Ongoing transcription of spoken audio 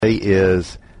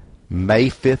Is May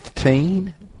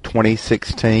 15,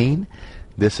 2016.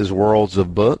 This is Worlds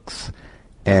of Books,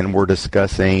 and we're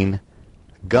discussing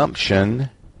Gumption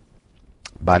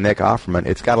by Nick Offerman.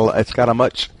 It's got a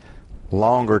much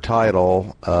longer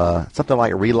title, something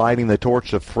like Relighting the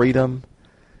Torch of Freedom,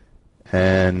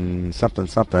 and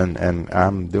something, and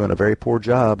I'm doing a very poor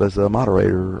job as a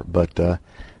moderator, but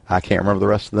I can't remember the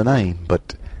rest of the name.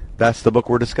 But that's the book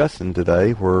we're discussing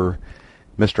today, where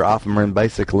Mr. Offerman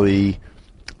basically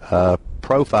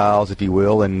profiles, if you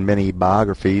will, in many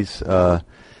biographies. I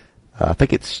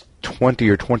think it's 20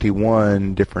 or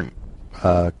 21 different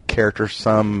characters,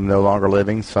 some no longer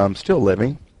living, some still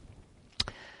living.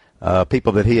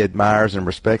 People that he admires and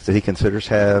respects, that he considers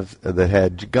that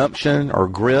had gumption or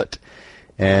grit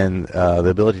and the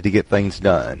ability to get things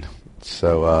done.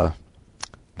 So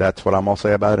that's what I'm going to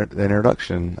say about the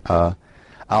introduction.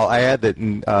 I'll add that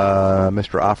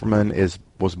Mr. Offerman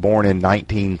was born in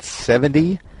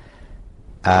 1970.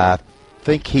 I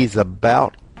think he's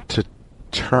about to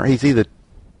turn. I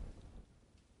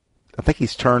think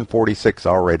he's turned 46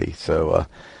 already. So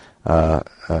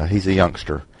he's a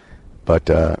youngster,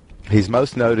 but he's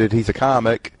most noted. He's a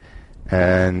comic,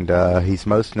 and he's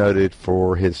most noted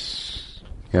for his.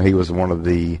 He was one of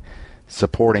the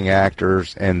supporting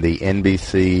actors in the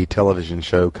NBC television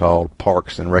show called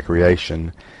Parks and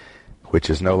Recreation, which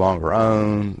is no longer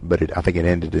owned, but I think it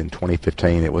ended in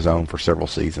 2015. It was owned for several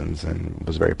seasons and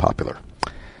was very popular.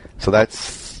 So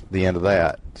that's the end of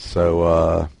that.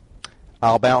 So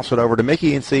I'll bounce it over to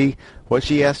Mickey and see what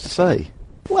she has to say.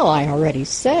 Well, I already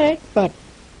said it, but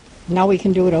now we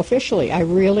can do it officially. I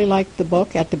really liked the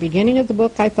book. At the beginning of the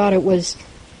book, I thought it was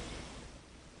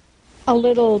a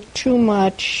little too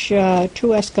much, too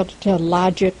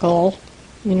eschatological,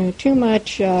 too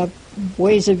much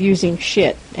ways of using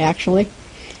shit, actually.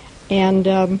 And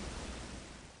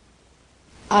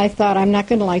I thought, I'm not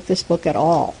going to like this book at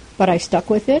all. But I stuck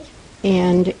with it,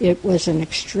 and it was an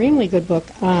extremely good book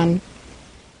on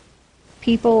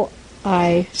people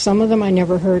some of them I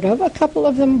never heard of. A couple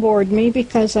of them bored me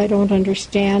because I don't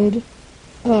understand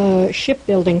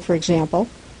shipbuilding, for example.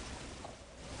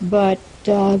 But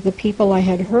the people I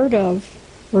had heard of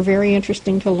were very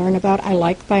interesting to learn about. I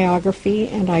like biography,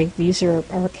 and these are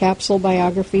capsule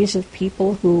biographies of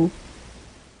people who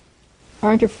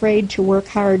aren't afraid to work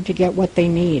hard to get what they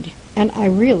need. And I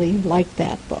really liked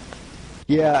that book.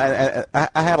 Yeah,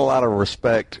 I had a lot of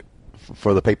respect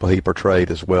for the people he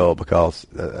portrayed as well, because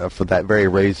for that very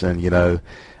reason,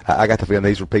 I got the feeling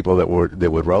these were people that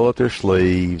would roll up their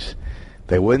sleeves.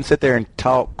 They wouldn't sit there and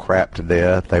talk crap to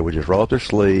death. They would just roll up their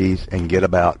sleeves and get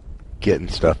about getting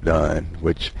stuff done,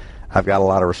 which I've got a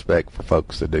lot of respect for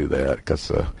folks that do that, because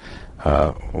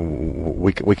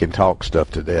we can talk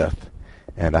stuff to death.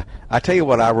 And I tell you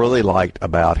what I really liked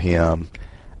about him.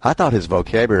 I thought his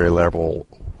vocabulary level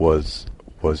was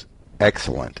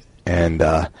excellent, and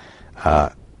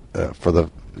for the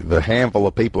handful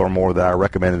of people or more that I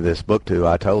recommended this book to,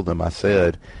 I told them, I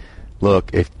said,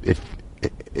 look,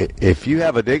 if you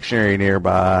have a dictionary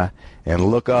nearby and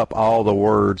look up all the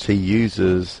words he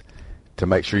uses to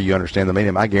make sure you understand the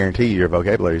meaning, I guarantee you your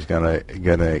vocabulary is gonna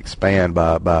expand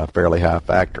by a fairly high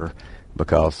factor,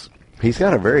 because he's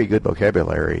got a very good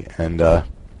vocabulary. And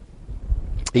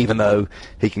even though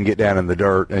he can get down in the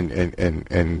dirt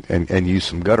and use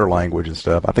some gutter language and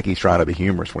stuff, I think he's trying to be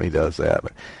humorous when he does that.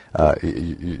 But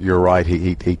you're right,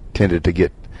 he tended to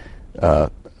get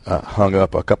hung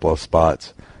up a couple of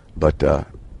spots. But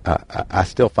I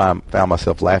still found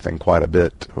myself laughing quite a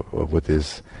bit with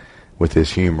his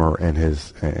humor and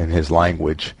his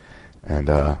language, and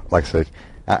like I said,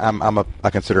 I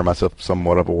consider myself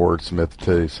somewhat of a wordsmith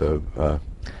too. So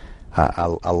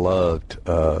I loved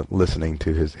listening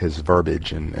to his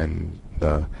verbiage and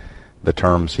the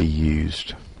terms he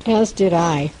used. As did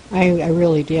I. I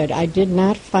really did. I did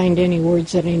not find any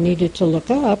words that I needed to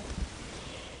look up.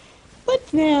 But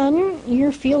then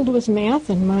your field was math,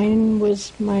 and mine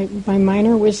was my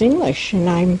minor was English, and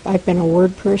I've been a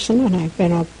word person, and I've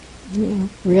been a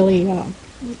really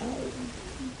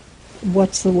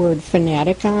what's the word,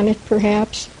 fanatic on it,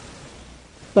 perhaps.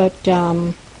 But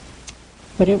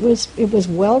it was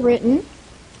well written.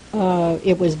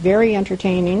 It was very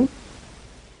entertaining.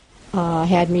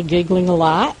 Had me giggling a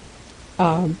lot.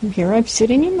 Here I'm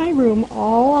sitting in my room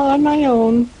all on my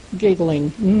own,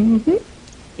 giggling. Mm-hmm.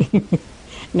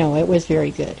 No, it was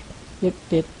very good.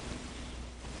 It,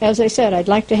 as I said, I'd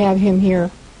like to have him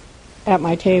here at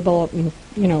my table, and,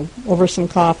 over some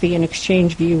coffee and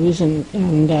exchange views and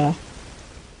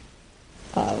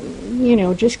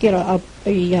just get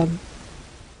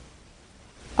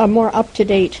a more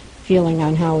up-to-date feeling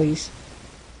on how he's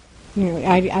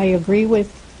I agree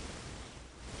with,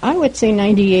 I would say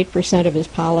 98% of his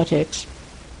politics.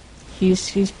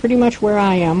 He's pretty much where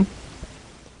I am.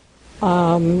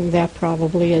 That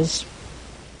probably is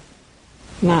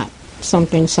not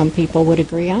something some people would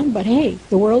agree on, but hey,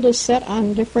 the world is set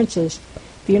on differences.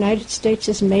 The United States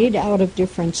is made out of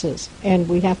differences, and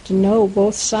we have to know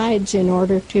both sides in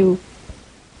order to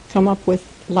come up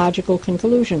with logical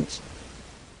conclusions.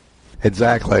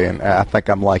 Exactly, and I think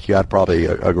I'm like you. I'd probably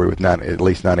agree with at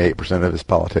least 98% of his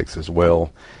politics as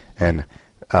well. And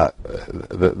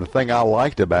the thing I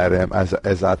liked about him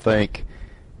is I think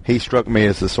he struck me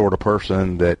as the sort of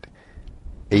person that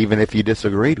even if you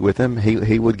disagreed with him,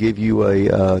 he would give you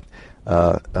a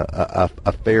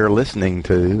fair listening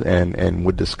to and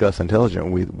would discuss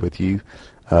intelligently with you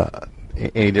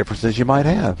any differences you might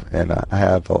have. And I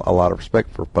have a lot of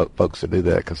respect for folks that do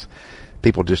that, because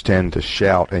people just tend to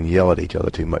shout and yell at each other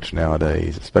too much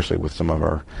nowadays, especially with some of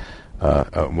our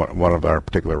one of our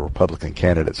particular Republican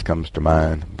candidates comes to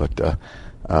mind. But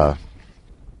I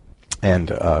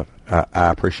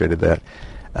appreciated that.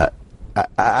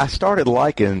 I started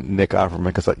liking Nick Offerman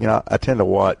because I tend to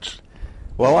watch.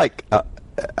 Well,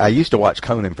 I used to watch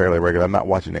Conan fairly regularly. I'm not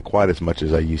watching it quite as much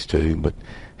as I used to, but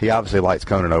he obviously likes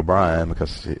Conan O'Brien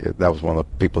because that was one of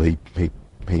the people he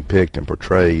picked and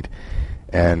portrayed.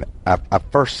 And I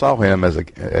first saw him as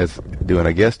doing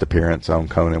a guest appearance on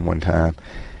Conan one time,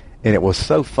 and it was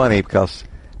so funny because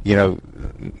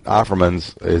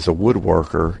Offerman's is a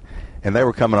woodworker, and they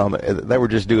were coming on. They were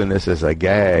just doing this as a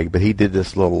gag, but he did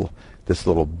this little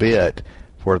bit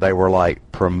where they were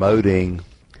like promoting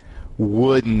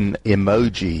wooden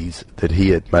emojis that he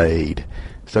had made.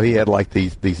 So he had like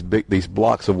these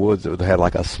blocks of wood that had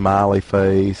like a smiley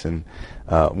face, and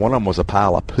one of them was a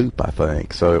pile of poop, I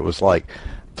think. So it was like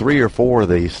 3 or 4 of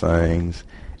these things,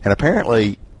 and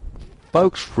apparently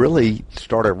folks really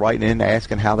started writing in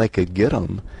asking how they could get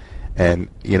them, and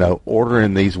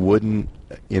ordering these wooden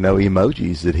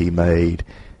emojis that he made,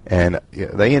 and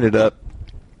they ended up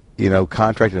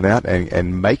contracting out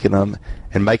and making them,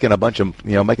 and making a bunch of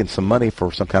making some money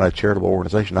for some kind of charitable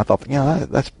organization. I thought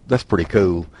that's pretty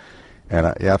cool, and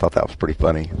I thought that was pretty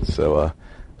funny. So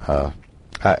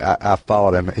I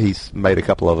followed him. He's made a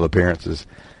couple of appearances.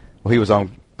 Well, he was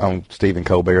on Stephen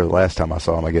Colbert the last time I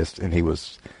saw him, I guess, and he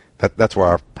was that's where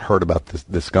I heard about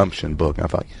this Gumption book. And I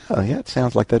thought, it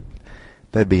sounds like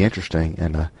that'd be interesting.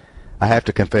 And I have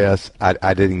to confess,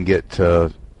 I didn't get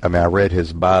to. I read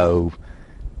his bio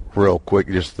real quick,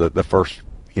 just the first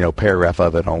paragraph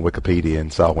of it on Wikipedia,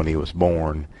 and saw when he was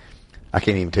born. I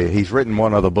can't even tell you. He's written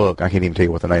one other book. I can't even tell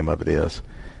you what the name of it is.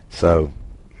 So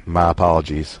my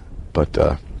apologies.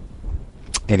 But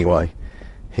anyway,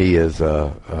 he is.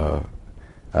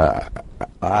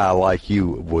 I, like you,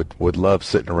 would love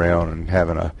sitting around and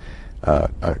having a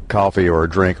coffee or a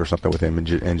drink or something with him,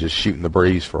 and just shooting the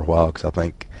breeze for a while, because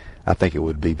I think it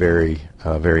would be very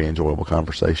enjoyable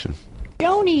conversation.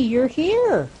 Joni, you're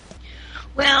here.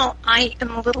 Well, I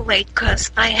am a little late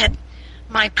because I had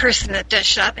my person that does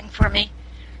shopping for me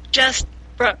just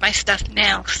brought my stuff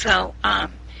now. So,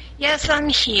 yes, I'm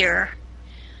here.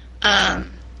 But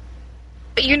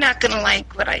you're not going to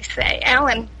like what I say.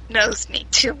 Alan knows me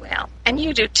too well, and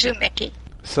you do too, Mickey.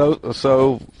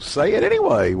 So say it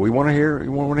anyway. We want to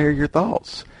hear your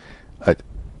thoughts.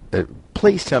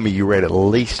 Please tell me you read at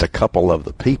least a couple of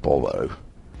The People,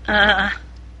 though.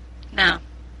 No.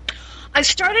 I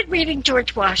started reading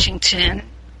George Washington.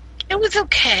 It was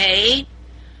okay.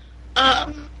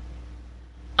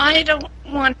 I don't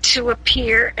want to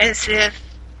appear as if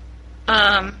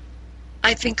I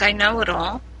think I know it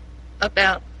all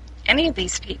about any of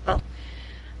these people.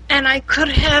 And I could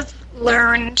have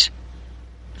learned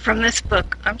from this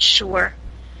book, I'm sure.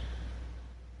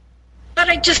 But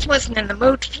I just wasn't in the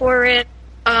mood for it.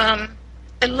 I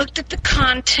looked at the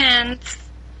contents.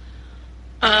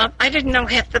 I didn't know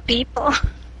half the people.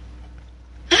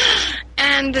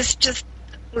 And this just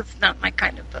was not my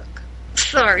kind of book.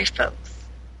 Sorry, folks.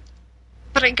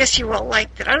 But I guess you all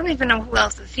liked it. I don't even know who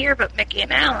else is here but Mickey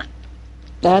and Alan.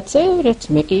 That's it. It's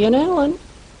Mickey and Alan.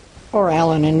 Or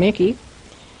Alan and Mickey.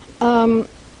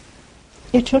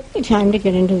 It took me time to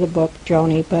get into the book,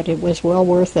 Joni, but it was well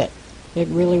worth it. It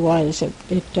really was.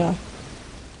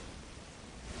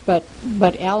 But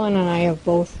Alan and I have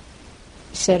both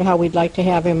said how we'd like to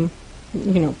have him,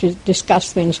 to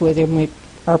discuss things with him.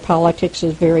 Our politics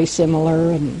is very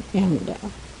similar, and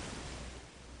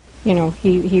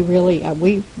he really,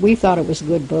 we thought it was a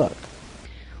good book.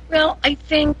 Well, I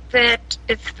think that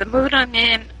it's the mood I'm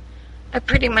in. I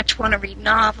pretty much want to read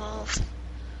novels.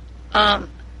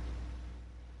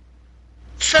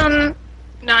 Some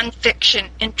nonfiction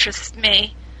interests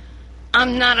me,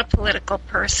 I'm not a political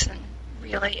person,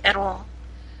 really, at all.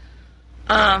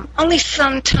 Only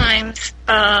sometimes,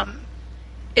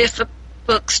 if a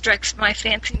book strikes my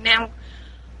fancy. Now,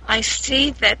 I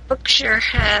see that Bookshare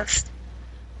has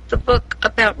the book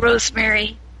about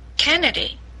Rosemary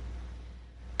Kennedy,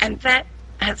 and that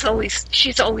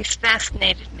she's always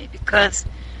fascinated me, because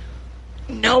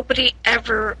nobody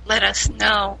ever let us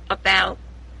know about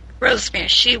Rosemary.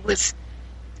 She was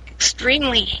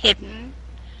extremely hidden,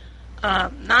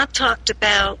 not talked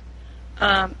about.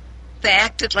 They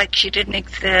acted like she didn't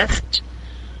exist.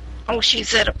 Oh,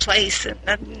 she's at a place,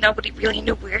 and nobody really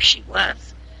knew where she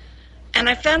was. And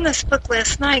I found this book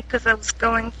last night because I was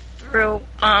going through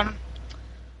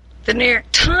the New York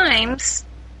Times,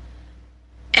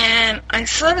 and I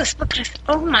saw this book, and I said,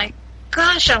 oh my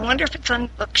gosh, I wonder if it's on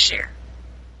Bookshare.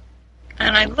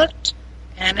 And I looked,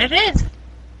 and it is.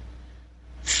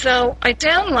 So I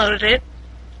downloaded it,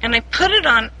 and I put it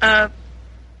on a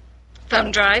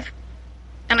thumb drive,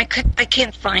 and I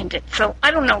can't find it. So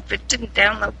I don't know if it didn't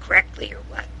download correctly or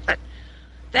what, but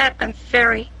that I'm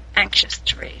very anxious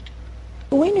to read.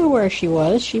 We knew where she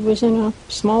was. She was in a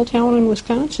small town in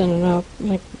Wisconsin in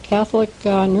a Catholic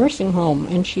nursing home,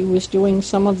 and she was doing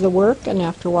some of the work, and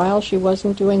after a while she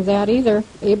wasn't doing that either,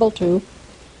 able to.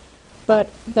 But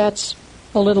that's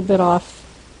a little bit off,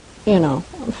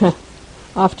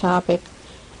 off topic.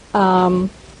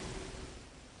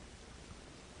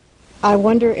 I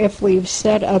wonder if we've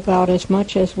said about as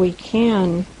much as we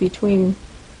can between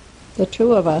the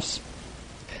two of us.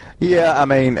 Yeah, I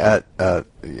mean,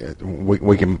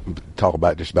 we can talk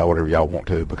about just about whatever y'all want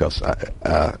to, because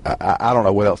I don't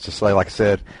know what else to say. Like I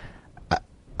said,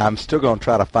 I'm still going to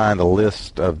try to find a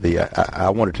list of the.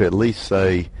 I wanted to at least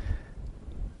say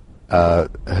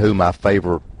who my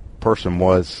favorite person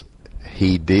was.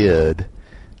 He did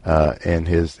in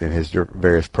his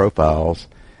various profiles,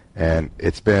 and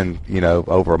it's been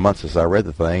over a month since I read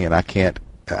the thing, and I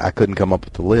couldn't come up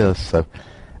with the list. So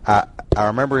I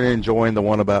remember enjoying the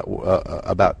one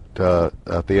about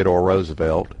Theodore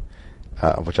Roosevelt,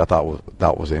 which I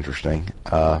thought was interesting.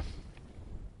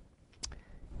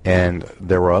 And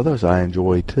there were others I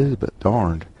enjoyed too, but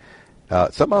darned.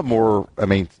 Some of them were,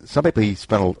 some people he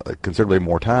spent considerably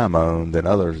more time on than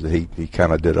others that he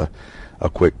kind of did a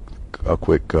quick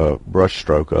brush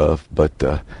stroke of,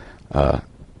 but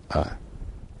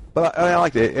I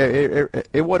liked it.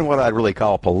 It wasn't what I'd really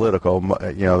call political.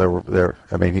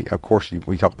 Of course,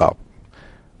 we talk about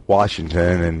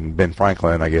Washington and Ben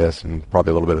Franklin, I guess, and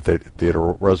probably a little bit of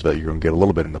Theodore Roosevelt. You're going to get a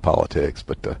little bit into politics,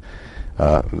 but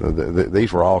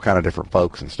these were all kind of different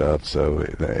folks and stuff. So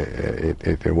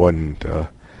it wasn't.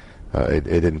 It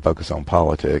didn't focus on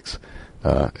politics.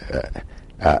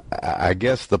 I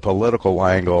guess the political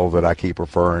angle that I keep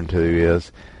referring to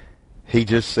is he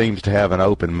just seems to have an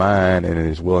open mind and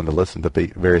is willing to listen to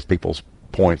various people's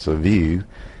points of view,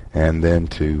 and then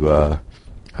to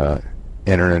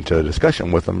enter into a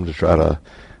discussion with them to try to,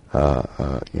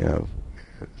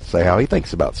 say how he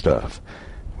thinks about stuff,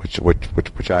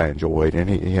 which I enjoyed, and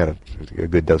he had a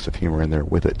good dose of humor in there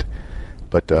with it.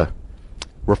 But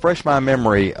refresh my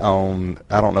memory on,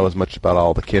 I don't know as much about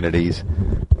all the Kennedys.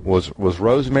 Was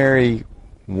Rosemary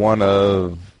one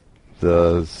of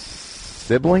the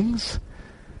siblings?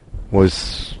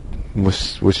 Was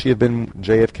she have been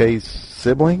JFK's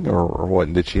sibling, or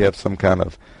what? Did she have some kind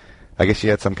of? I guess she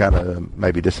had some kind of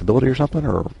maybe disability or something,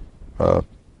 or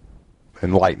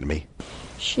enlighten me.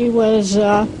 She was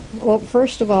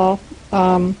first of all,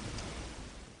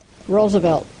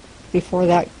 Roosevelt. Before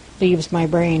that leaves my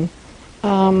brain,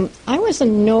 I was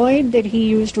annoyed that he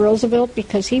used Roosevelt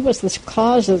because he was the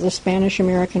cause of the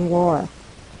Spanish-American War,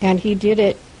 and he did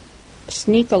it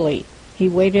sneakily. He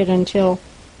waited until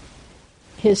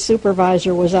his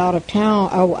supervisor was out of town,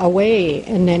 away,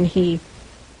 and then he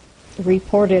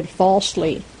reported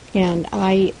falsely. And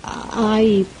I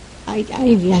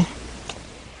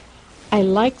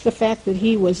like the fact that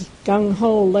he was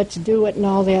gung-ho, let's do it and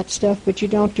all that stuff, but you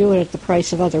don't do it at the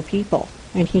price of other people.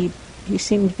 And he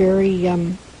seemed very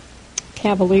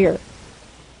cavalier.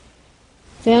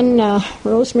 Then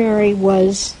Rosemary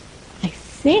was, I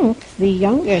think, the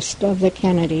youngest of the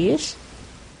Kennedys.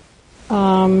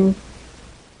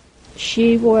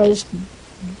 She was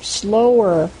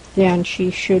slower than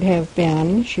she should have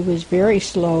been. She was very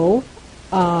slow.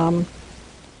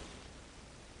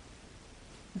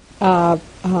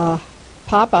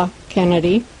 Papa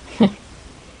Kennedy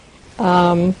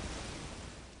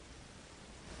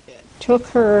took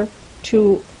her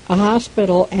to a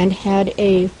hospital and had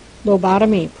a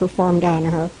lobotomy performed on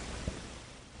her,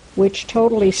 which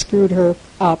totally screwed her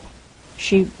up.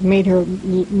 she made her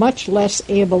much less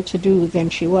able to do than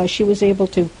she was. She was able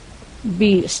to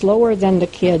be slower than the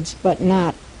kids, but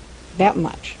not that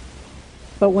much.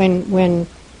 But when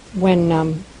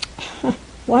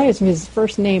why is his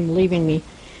first name leaving me?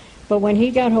 But when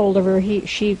he got hold of her,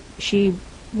 she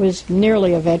was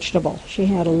nearly a vegetable. She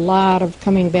had a lot of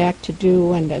coming back to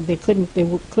do, and they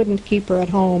couldn't keep her at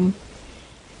home.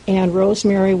 And Rose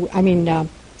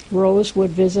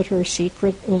would visit her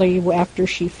secretly after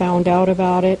she found out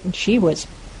about it, and she was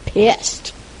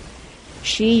pissed.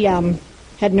 She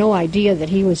had no idea that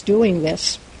he was doing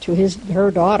this to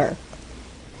her daughter,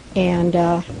 and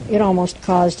it almost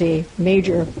caused a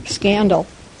major scandal.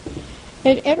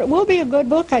 It will be a good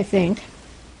book, I think.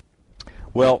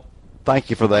 Well, thank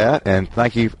you for that, and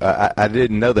thank you. I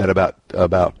didn't know that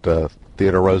about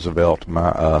Theodore Roosevelt.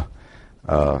 My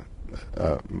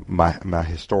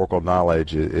historical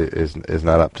knowledge is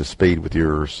not up to speed with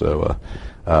yours, so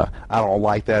I don't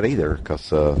like that either, because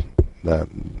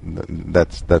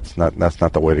that's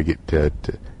not the way to get to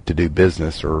do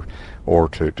business or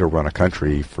to run a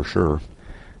country, for sure.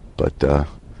 But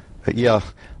yeah,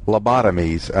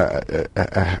 lobotomies.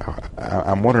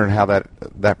 I'm wondering how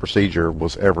that procedure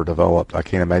was ever developed. I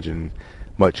can't imagine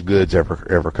much good's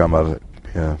ever come of it.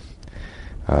 Yeah.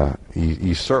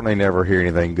 You certainly never hear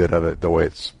anything good of it the way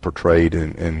it's portrayed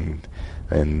in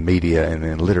media and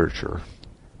in literature.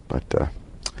 But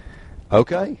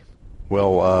okay,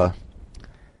 well,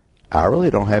 I really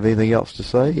don't have anything else to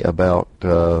say about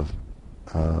the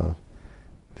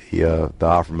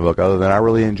Offerman book, other than I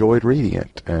really enjoyed reading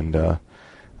it, and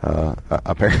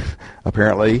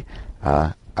apparently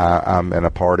I'm in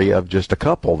a party of just a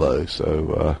couple, though.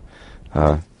 So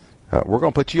we're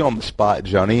going to put you on the spot,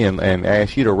 Johnny, and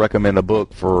ask you to recommend a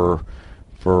book for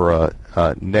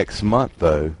next month,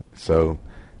 though. So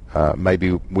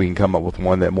maybe we can come up with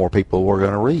one that more people are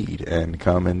going to read and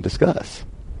come and discuss.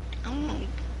 Oh,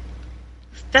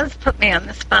 this does put me on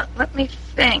the spot. Let me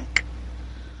think.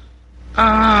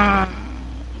 I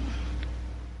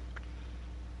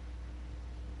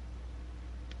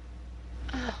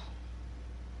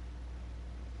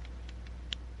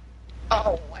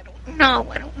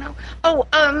don't know. Oh,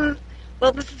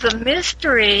 well, this is a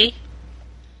mystery.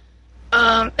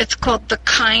 It's called The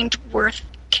Kind Worth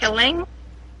Killing.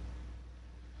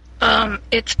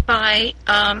 It's by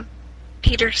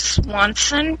Peter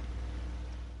Swanson.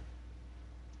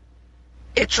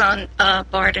 It's on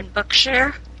Bard and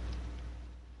Bookshare.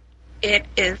 It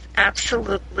is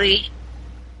absolutely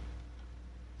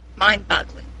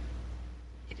mind-boggling.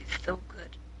 It is so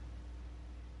good.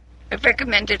 I've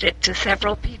recommended it to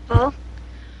several people,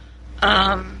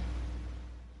 and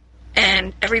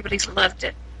everybody's loved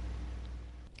it.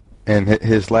 And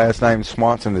his last name,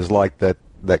 Swanson, is like that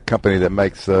company that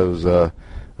makes those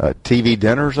TV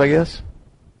dinners, I guess?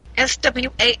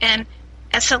 SWANSLN.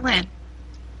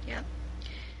 Yeah.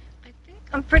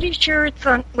 I'm pretty sure it's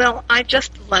on, well, I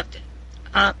just loved it.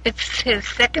 It's his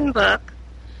second book.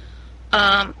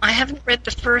 I haven't read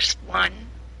the first one.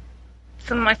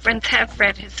 Some of my friends have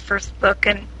read his first book,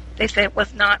 and they say it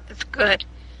was not as good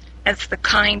as The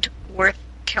Kind Worth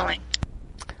Killing.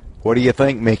 What do you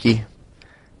think, Mickey?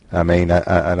 I mean,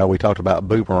 I know we talked about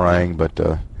Boomerang, but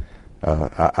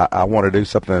I want to do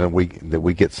something that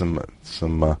we get some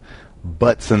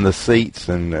butts in the seats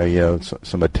and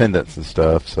some attendance and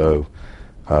stuff. So,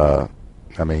 I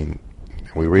mean,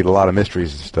 we read a lot of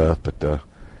mysteries and stuff, but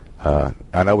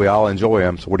I know we all enjoy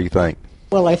them. So, what do you think?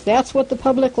 Well, if that's what the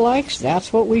public likes,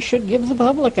 that's what we should give the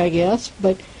public, I guess.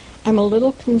 But I'm a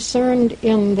little concerned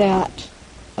in that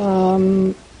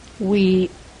we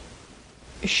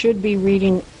should be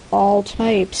reading all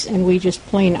types, and we just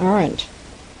plain aren't.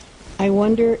 I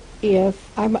wonder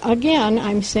if,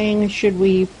 I'm saying, should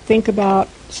we think about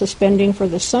suspending for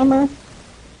the summer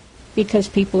because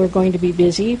people are going to be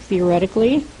busy,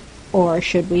 theoretically, or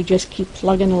should we just keep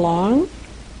plugging along?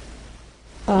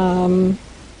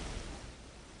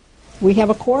 We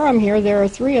have a quorum here. There are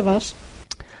 3 of us.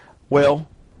 Well,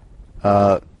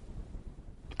 I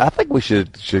think we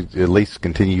should at least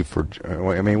continue for.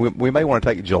 I mean, we may want to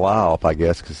take July off, I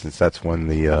guess, since that's when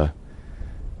the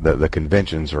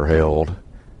conventions are held.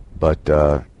 But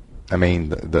I mean,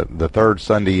 the third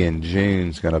Sunday in June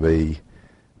is going to be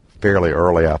fairly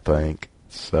early, I think.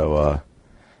 So,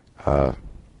 I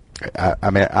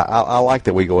like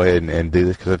that we go ahead and do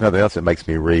this, because if nothing else, it makes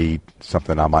me read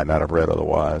something I might not have read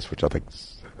otherwise, which I think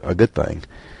is a good thing.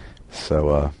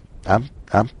 So I'm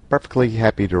perfectly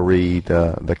happy to read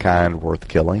The Kind Worth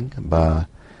Killing by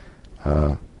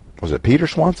was it Peter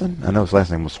Swanson? I know his last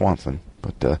name was Swanson,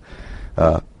 but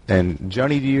and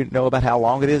Joni, do you know about how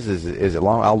long it is? Is it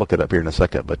long? I'll look it up here in a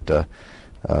second, but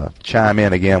chime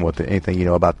in again with anything you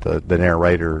know about the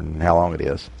narrator and how long it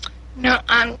is. No,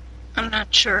 I'm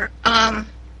not sure.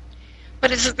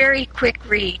 But it's a very quick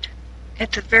read.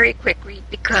 It's a very quick read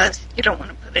because you don't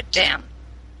want to put it down.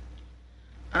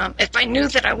 If I knew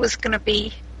that I was going to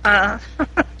be asked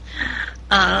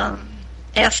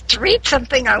to read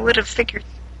something, I would have figured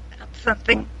out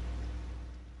something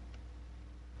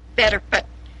better. But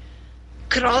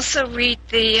could also read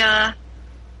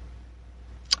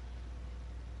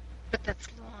but that's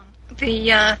long.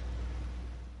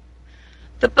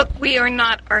 The book We Are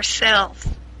Not Ourselves,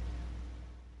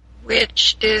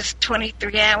 which is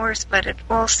 23 hours, but it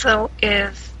also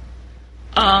is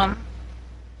a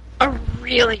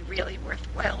really, really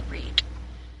worthwhile read.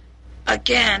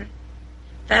 Again,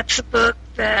 that's a book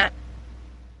that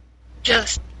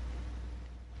just,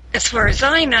 as far as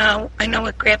I know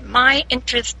it grabbed my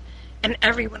interest and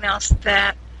everyone else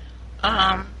that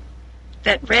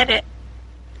read it.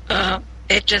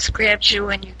 It just grabs you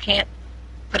and you can't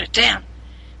put it down.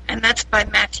 And that's by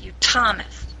Matthew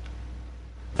Thomas.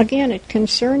 Again, it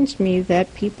concerns me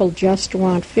that people just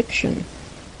want fiction.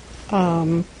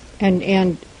 And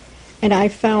I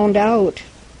found out,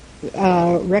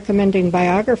 recommending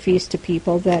biographies to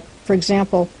people, that, for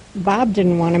example, Bob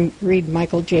didn't want to read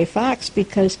Michael J. Fox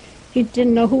because he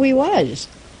didn't know who he was.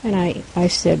 And I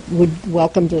said,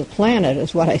 welcome to the planet,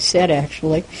 is what I said,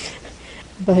 actually.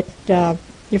 But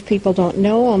if people don't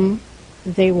know him,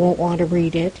 they won't want to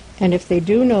read it. And if they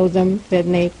do know them,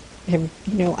 then they have,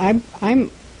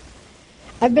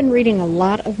 I've been reading a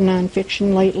lot of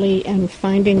nonfiction lately and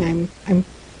finding I'm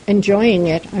enjoying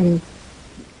it.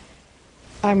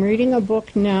 I'm reading a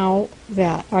book now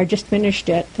that I just finished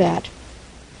it that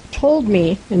told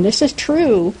me, and this is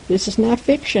true, this is not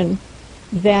fiction,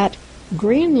 that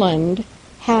Greenland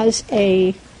has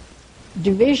a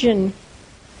division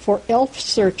for elf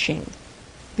searching.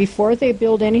 Before they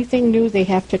build anything new, they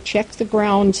have to check the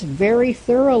grounds very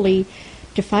thoroughly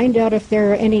to find out if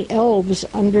there are any elves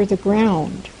under the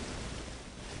ground.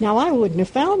 Now, I wouldn't have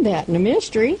found that in a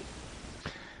mystery.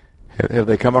 Have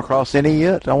they come across any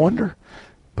yet, I wonder?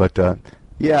 But,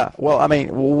 yeah, well, I mean,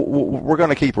 we're going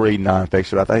to keep reading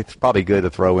nonfiction. I think it's probably good to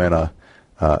throw in a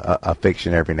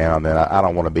fiction every now and then. I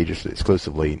don't want to be just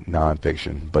exclusively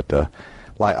nonfiction, but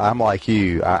I'm like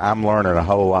you. I'm learning a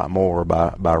whole lot more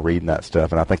by reading that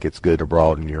stuff, and I think it's good to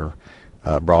broaden your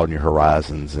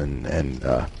horizons and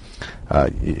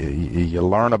you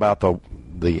learn about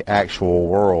the actual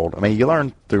world. I mean, you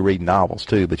learn through reading novels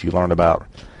too, but you learn about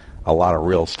a lot of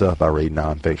real stuff by reading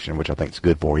nonfiction, which I think is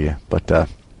good for you. But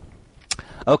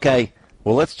okay,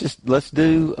 well let's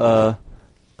do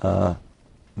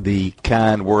The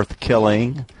Kind Worth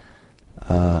Killing,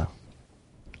 a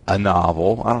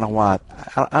novel. I don't know why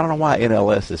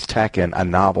NLS is tacking a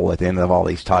novel at the end of all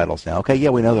these titles now. Okay, yeah,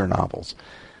 we know they're novels.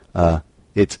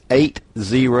 It's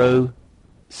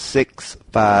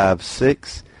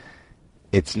 80656.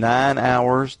 It's 9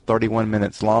 hours, 31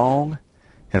 minutes long.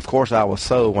 And, of course, I was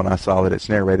sold when I saw that it's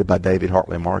narrated by David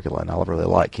Hartley Margolin. I really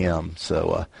like him.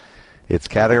 So it's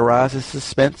categorized as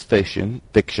suspense fiction,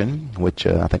 which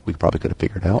I think we probably could have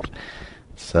figured out.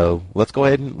 So let's go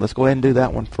ahead and do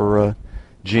that one for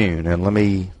June. And let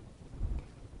me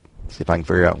see if I can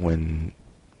figure out when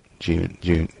June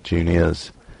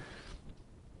is.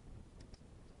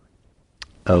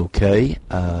 Okay.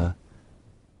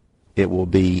 It will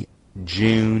be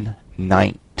June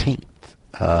 19th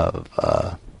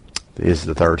is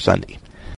the third Sunday.